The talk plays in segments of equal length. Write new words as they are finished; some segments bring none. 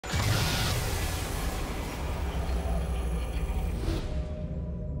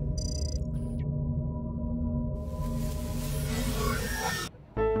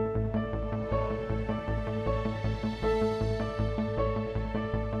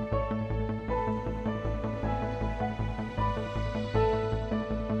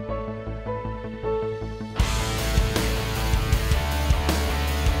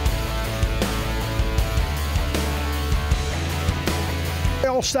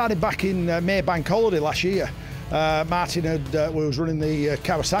all started back in May Bank holiday last year. Martin was running the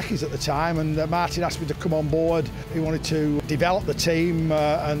Kawasaki's at the time, and Martin asked me to come on board. He wanted to develop the team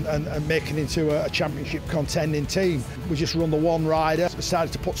and make it into a championship contending team. We just run the one rider,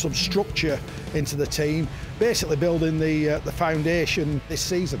 decided to put some structure into the team, basically building the foundation this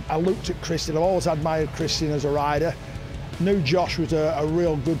season. I looked at Christian, I've always admired Christian as a rider. Knew Josh was a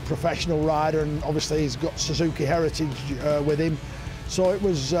real good professional rider, and obviously he's got Suzuki heritage with him. So it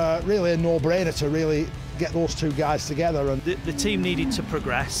was really a no-brainer to really get those two guys together. And the team needed to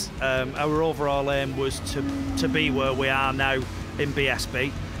progress. Our overall aim was to be where we are now in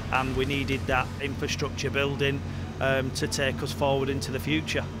BSB, and we needed that infrastructure building to take us forward into the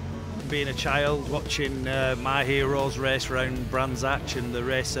future. Being a child, watching my heroes race around Brands Hatch and the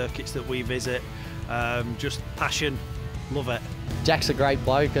race circuits that we visit, just passion, love it. Jack's a great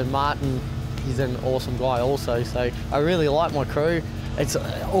bloke, and Martin, he's an awesome guy also, so I really like my crew. It's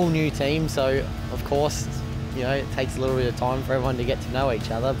an all new team, so of course, you know, it takes a little bit of time for everyone to get to know each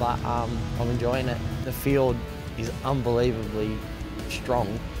other, but I'm enjoying it. The field is unbelievably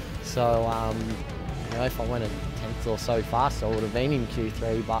strong, so you know, if I went a tenth or so faster, I would have been in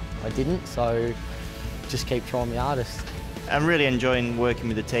Q3, but I didn't, so just keep trying my hardest. I'm really enjoying working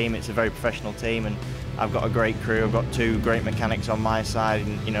with the team. It's a very professional team, and I've got a great crew. I've got two great mechanics on my side,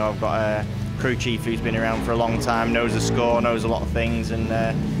 and you know, I've got a crew chief who's been around for a long time, knows the score, knows a lot of things, and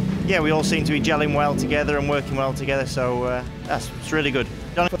yeah, we all seem to be gelling well together and working well together, so it's really good.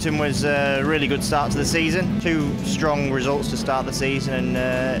 Donington was a really good start to the season, 2 strong results to start the season,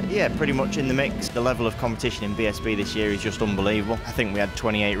 and yeah, pretty much in the mix. The level of competition in BSB this year is just unbelievable. I think we had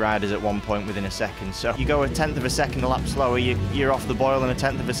 28 riders at one point within a second, so you go a tenth of a second a lap slower, you're off the boil, and a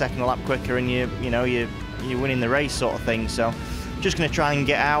tenth of a second a lap quicker, and you're winning the race sort of thing. So just going to try and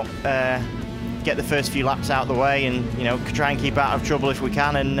get out, get the first few laps out of the way, and you know, try and keep out of trouble if we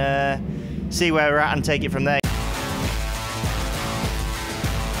can, and see where we're at and take it from there.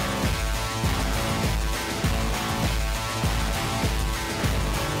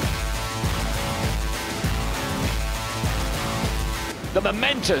 The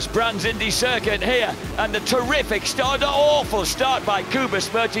momentous Brands Indy circuit here, and the terrific start, the awful start by Kuba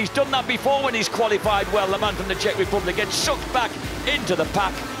Smirch. He's done that before when he's qualified well. The man from the Czech Republic gets sucked back into the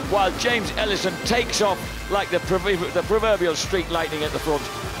pack, while James Ellison takes off like the proverbial street lightning at the front.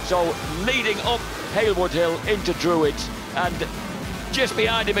 So leading up Halewood Hill into Druids, and just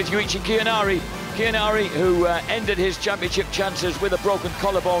behind him is Yuichi Kianari, who ended his championship chances with a broken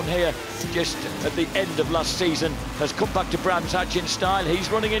collarbone here just at the end of last season, has come back to Brands Hatch in style. He's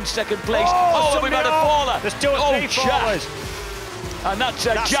running in second place. Oh, we've had a faller. There's 2 or 3 fallers. And that's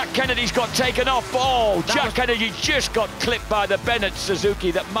Jack Kennedy's got taken off. Oh, Jack Kennedy just got clipped by the Bennetts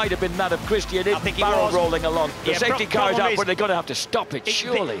Suzuki. That might have been that of Christian. Barrel rolling along. The safety car is out, but they're going to have to stop it,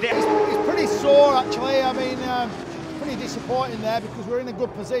 surely. He's pretty sore, actually. I mean, pretty disappointing there, because we're in a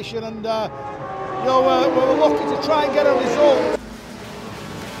good position, and you know, we're lucky to try and get a result.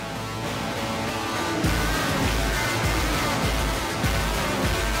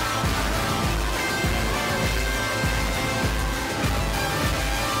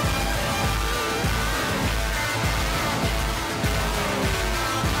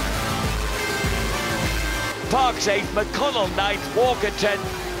 Parks 8th, McConnell 9th, Walker 10th,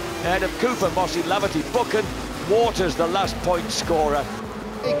 ahead of Cooper, Mossy, Laverty, Buchan, Waters the last point scorer.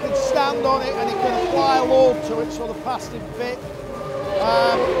 He can stand on it and he can apply load to it, so the passed him fit.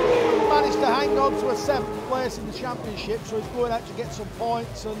 He managed to hang on to a 7th place in the championship, so he's going out to get some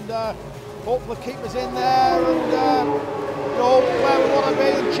points, and hopefully keep us in there, and you know, where we want to be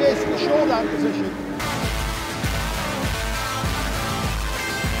and chasing the showdown position.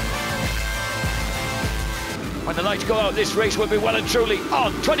 When the lights go out, this race will be well and truly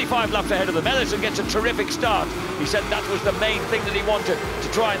on. 25 laps ahead of them. Ellison gets a terrific start. He said that was the main thing that he wanted,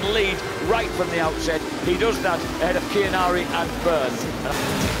 to try and lead right from the outset. He does that ahead of Kianari and Byrne.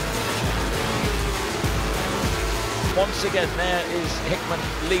 Once again, there is Hickman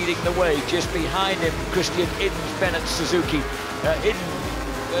leading the way. Just behind him, Christian Idden's Bennetts Suzuki. Idden,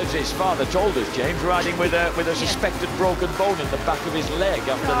 as his father told us, James, riding with a suspected broken bone in the back of his leg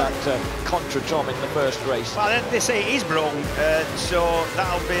after that contretemps in the first race. Well, they say it is broken, so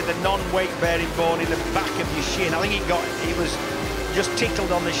that'll be the non-weight-bearing bone in the back of your shin. I think it was just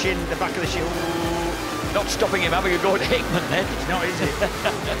tickled on the shin, the back of the shin. Ooh. Not stopping him having a go at Hickman then. It's not, is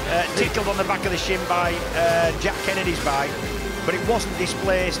it? Tickled on the back of the shin by Jack Kennedy's bike, but it wasn't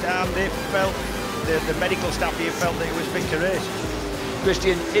displaced, and they felt, the medical staff here felt that it was fit to race.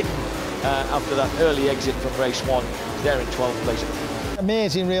 Christian Idden, after that early exit from race 1, there in 12th place.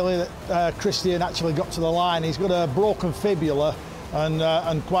 Amazing, really, that Christian actually got to the line. He's got a broken fibula,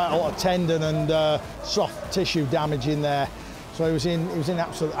 and quite a lot of tendon and soft tissue damage in there. So he was in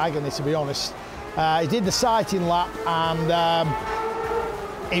absolute agony, to be honest. He did the sighting lap, and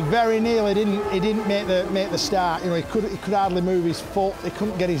he very nearly didn't make the start. You know, he could hardly move his foot. He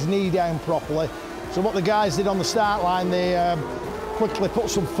couldn't get his knee down properly. So what the guys did on the start line, they quickly put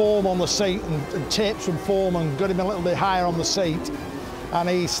some foam on the seat and taped some foam and got him a little bit higher on the seat. And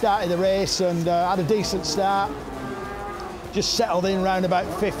he started the race and had a decent start. Just settled in round about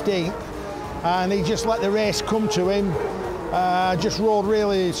 15th, and he just let the race come to him. Just rode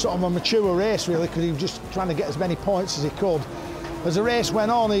really sort of a mature race, really, because he was just trying to get as many points as he could. As the race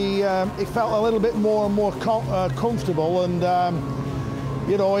went on, he felt a little bit more and more comfortable, and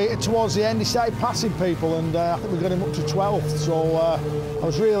you know, towards the end he started passing people, and I think we got him up to 12th. So I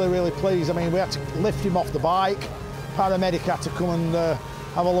was really pleased. I mean, we had to lift him off the bike. Paramedic had to come and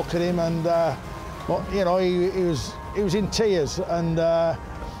have a look at him, and but you know, he was in tears, and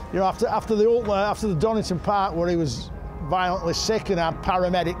you know, after the Donington part where he was violently sick and had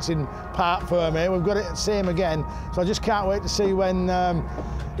paramedics in Park Ferme, we've got it the same again. So I just can't wait to see when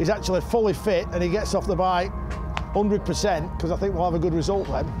he's actually fully fit and he gets off the bike 100%, because I think we'll have a good result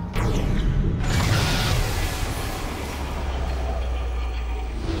then.